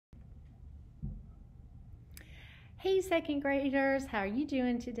Hey second graders, how are you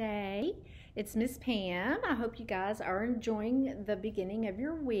doing today? It's Miss Pam. I hope you guys are enjoying the beginning of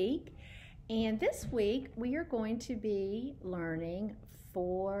your week. And this week we are going to be learning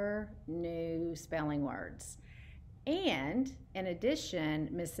 4 new spelling words. And in addition,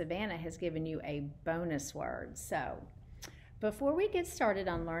 Miss Savannah has given you a bonus word. So before we get started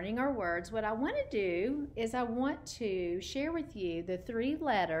on learning our words, what I want to do is I want to share with you the 3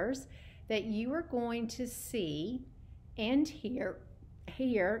 letters that you are going to see and hear,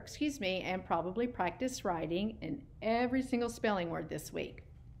 and probably practice writing in every single spelling word this week.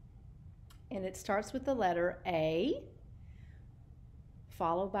 And it starts with the letter A,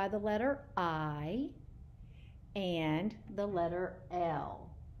 followed by the letter I, and the letter L,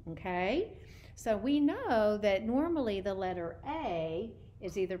 okay? So we know that normally the letter A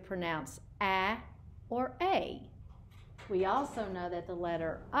is either pronounced A or A. We also know that the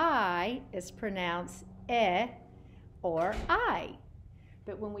letter I is pronounced E or I.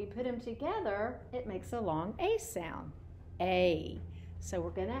 But when we put them together, it makes a long A sound, A. So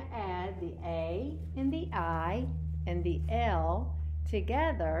we're going to add the A and the I and the L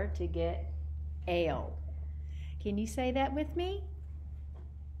together to get ale. Can you say that with me?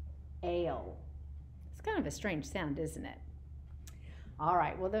 Ale. It's kind of a strange sound, isn't it? All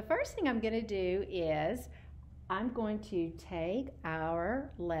right, well, the first thing I'm going to do is I'm going to take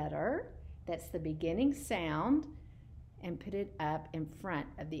our letter, that's the beginning sound, and put it up in front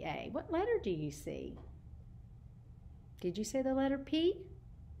of the A. What letter do you see? Did you say the letter P?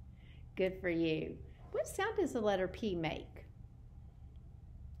 Good for you. What sound does the letter P make?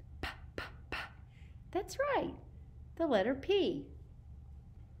 P, P, P. That's right, the letter P.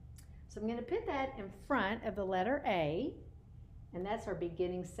 So I'm going to put that in front of the letter A, and that's our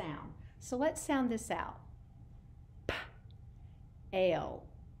beginning sound. So let's sound this out. Ale,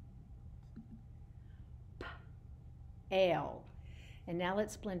 P, ale. And now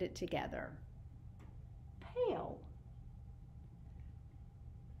let's blend it together. Pail,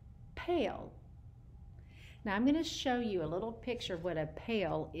 pail. Now I'm going to show you a little picture of what a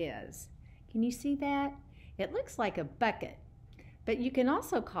pail is. Can you see that? It looks like a bucket, but you can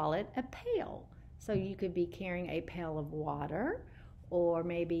also call it a pail. So you could be carrying a pail of water, or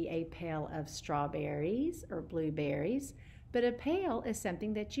maybe a pail of strawberries or blueberries. But a pail is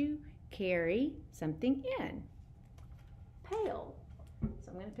something that you carry something in. Pail.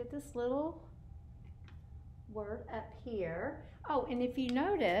 So I'm going to put this little word up here. Oh, and if you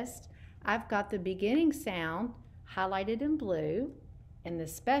noticed, I've got the beginning sound highlighted in blue and the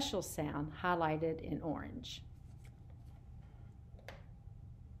special sound highlighted in orange.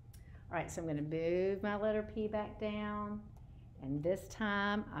 All right, so I'm going to move my letter P back down, and this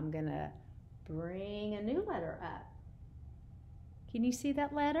time I'm going to bring a new letter up. Can you see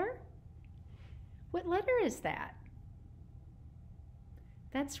that letter? What letter is that?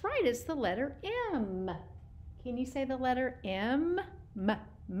 That's right, it's the letter M. Can you say the letter M? M,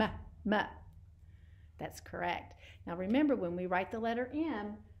 M, M. That's correct. Now remember, when we write the letter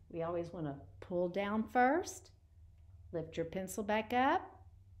M, we always want to pull down first, lift your pencil back up,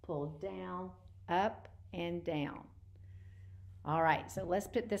 pull down, up, and down. All right, so let's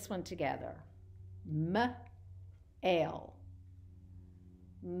put this one together. M, L.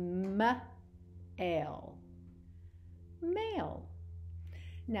 M-L, male.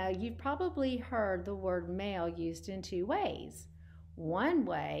 Now you've probably heard the word male used in 2 ways. One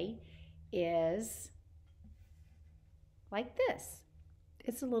way is like this.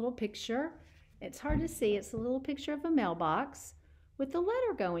 It's a little picture. It's hard to see. It's a little picture of a mailbox with a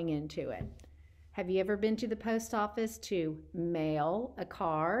letter going into it. Have you ever been to the post office to mail a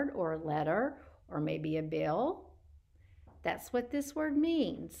card or a letter or maybe a bill? That's what this word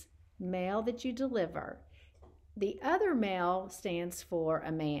means, mail that you deliver. The other mail stands for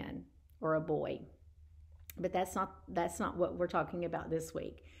a man or a boy, but that's not what we're talking about this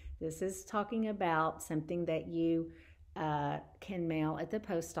week. This is talking about something that you can mail at the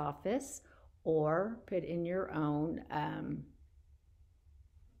post office or put in your own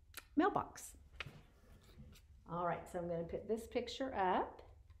mailbox. All right, so I'm going to put this picture up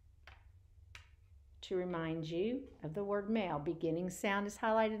to remind you of the word male. Beginning sound is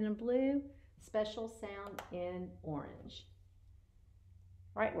highlighted in blue, special sound in orange.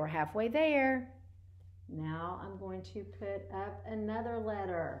 All right, we're halfway there. Now I'm going to put up another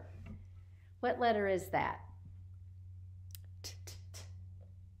letter. What letter is that? T, t, t.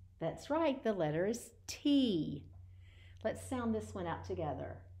 That's right, the letter is T. Let's sound this one out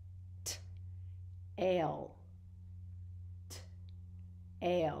together. T, ale, T,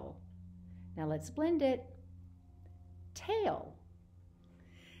 ale. Now let's blend it. Tail.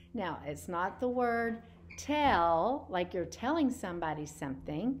 Now it's not the word tell, like you're telling somebody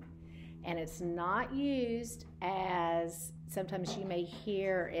something, and it's not used as, sometimes you may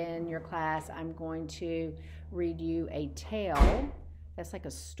hear in your class, I'm going to read you a tale. That's like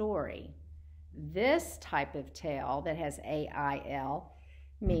a story. This type of tale that has A-I-L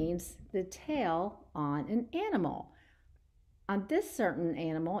means the tale on an animal. On this certain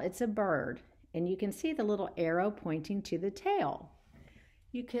animal, it's a bird, and you can see the little arrow pointing to the tail.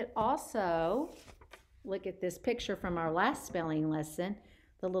 You could also look at this picture from our last spelling lesson.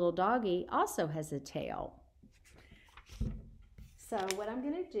 The little doggy also has a tail. So what I'm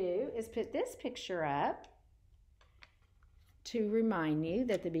going to do is put this picture up to remind you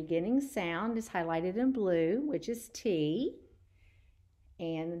that the beginning sound is highlighted in blue, which is T,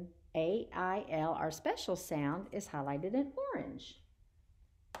 and A-I-L, our special sound, is highlighted in orange.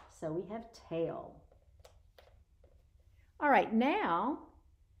 So we have tail. All right, now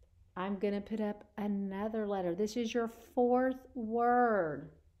I'm going to put up another letter. This is your fourth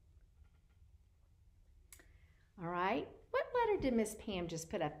word. All right, what letter did Miss Pam just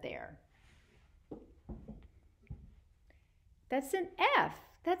put up there? That's an F.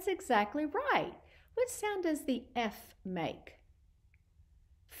 That's exactly right. What sound does the F make?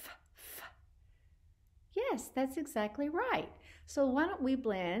 F, f. Yes, that's exactly right. So why don't we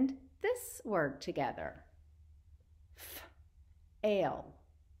blend this word together? F, ale.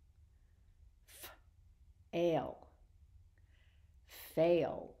 F, ale.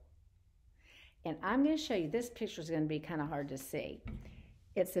 Fail. And I'm going to show you, this picture is going to be kind of hard to see.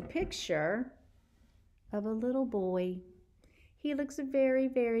 It's a picture of a little boy. He looks very,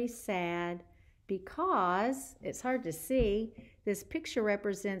 very sad because, it's hard to see, this picture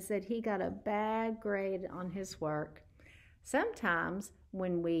represents that he got a bad grade on his work. Sometimes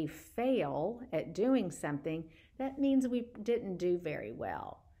when we fail at doing something, that means we didn't do very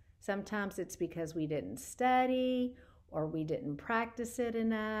well. Sometimes it's because we didn't study, or we didn't practice it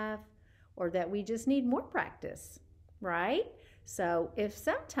enough, or that we just need more practice, right? So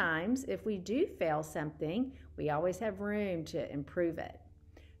sometimes if we do fail something, we always have room to improve it.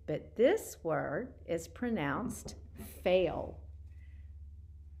 But this word is pronounced fail.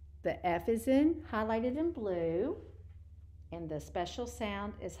 The F is highlighted in blue, and the special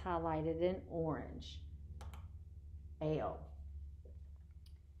sound is highlighted in orange. Ale.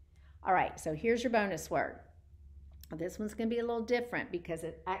 All right, so here's your bonus word. This one's going to be a little different because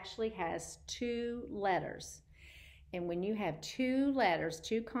it actually has two letters. And when you have two letters,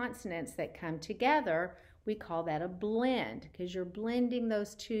 two consonants that come together, we call that a blend, because you're blending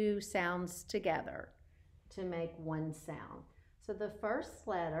those two sounds together to make one sound. So the first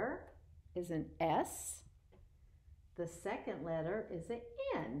letter is an S. The second letter is an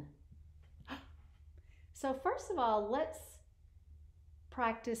N. So first of all, let's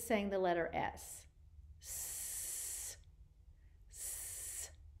practice saying the letter S. S, S.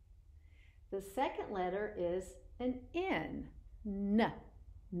 The second letter is an N. N,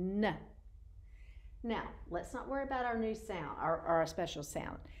 N. Now, let's not worry about our new sound, our special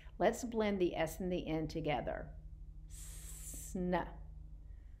sound. Let's blend the S and the N together. Sn,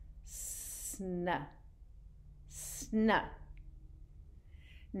 sn, sn.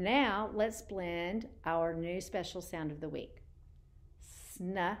 Now, let's blend our new special sound of the week.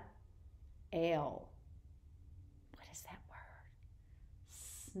 Sn, ale. What is that word?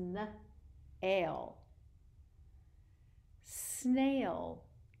 Sn, ale. Snail.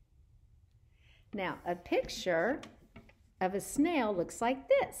 Now, a picture of a snail looks like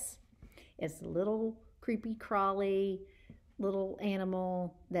this. It's a little creepy crawly little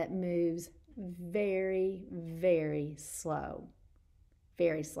animal that moves very, very slow.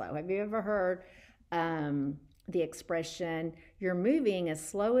 Very slow. Have you ever heard the expression, you're moving as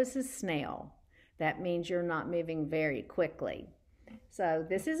slow as a snail? That means you're not moving very quickly. So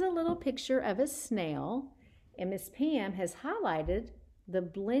this is a little picture of a snail, and Miss Pam has highlighted the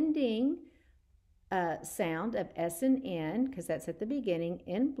blending sound of S and N, because that's at the beginning,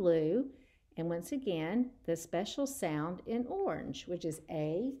 in blue, and once again the special sound in orange, which is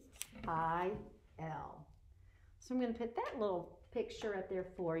A-I-L. So I'm going to put that little picture up there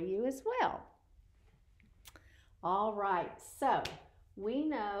for you as well. All right, so we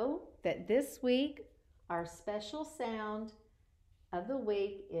know that this week our special sound of the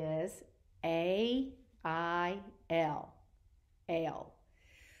week is A-I-L. Ale.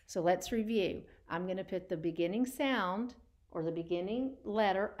 So let's review. I'm going to put the beginning sound or the beginning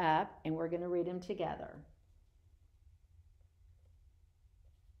letter up, and we're going to read them together.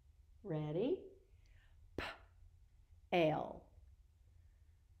 Ready? P, ale.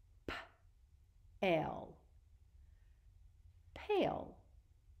 P, ale. Pail.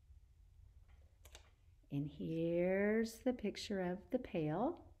 And here's the picture of the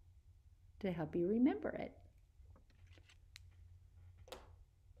pail to help you remember it.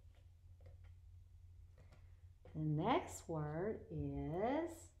 The next word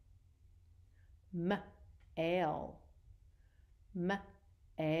is mail.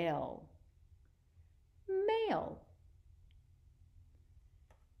 Mail. Mail.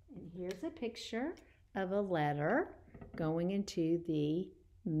 And here's a picture of a letter going into the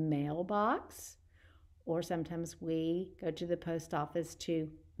mailbox, or sometimes we go to the post office to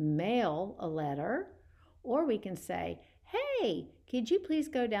mail a letter, or we can say, hey, could you please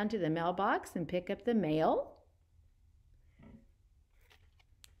go down to the mailbox and pick up the mail?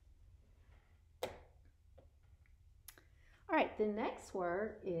 All right, the next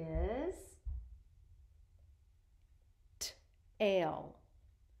word is tail.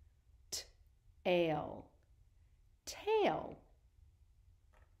 Tail. Tail.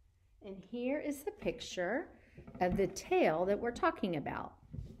 And here is the picture of the tail that we're talking about.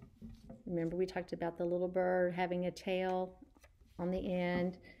 Remember we talked about the little bird having a tail on the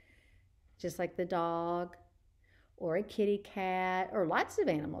end, just like the dog or a kitty cat, or lots of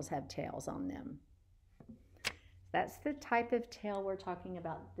animals have tails on them. That's the type of tail we're talking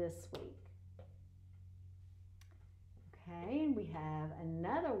about this week. Okay, and we have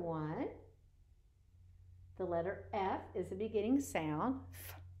another one. The letter F is the beginning sound.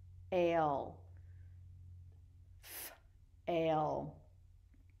 Fail. Fail.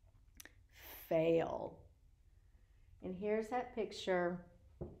 Fail. And here's that picture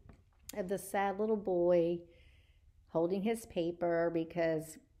of the sad little boy holding his paper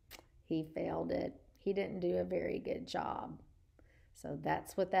because he failed it. He didn't do a very good job. So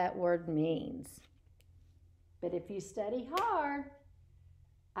that's what that word means. But if you study hard,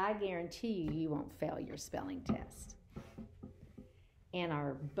 I guarantee you won't fail your spelling test. And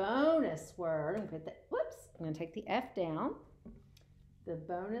our bonus word, I'm going to take the F down. The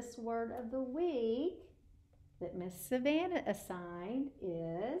bonus word of the week that Miss Savannah assigned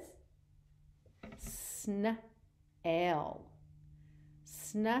is snail.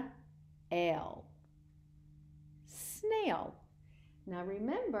 Snail. Snail. Now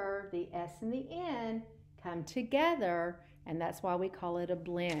remember, the S and the N come together, and that's why we call it a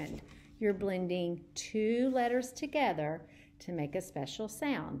blend. You're blending two letters together to make a special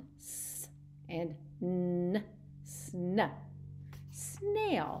sound. S and N. Sn.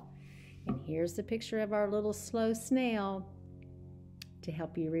 Snail. And here's the picture of our little slow snail to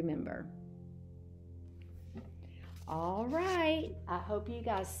help you remember. All right, I hope you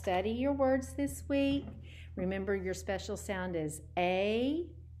guys study your words this week. Remember, your special sound is A-I-L.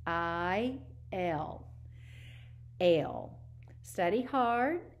 Ale. Study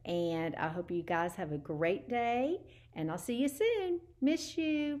hard, and I hope you guys have a great day, and I'll see you soon. Miss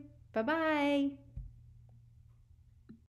you. Bye-bye.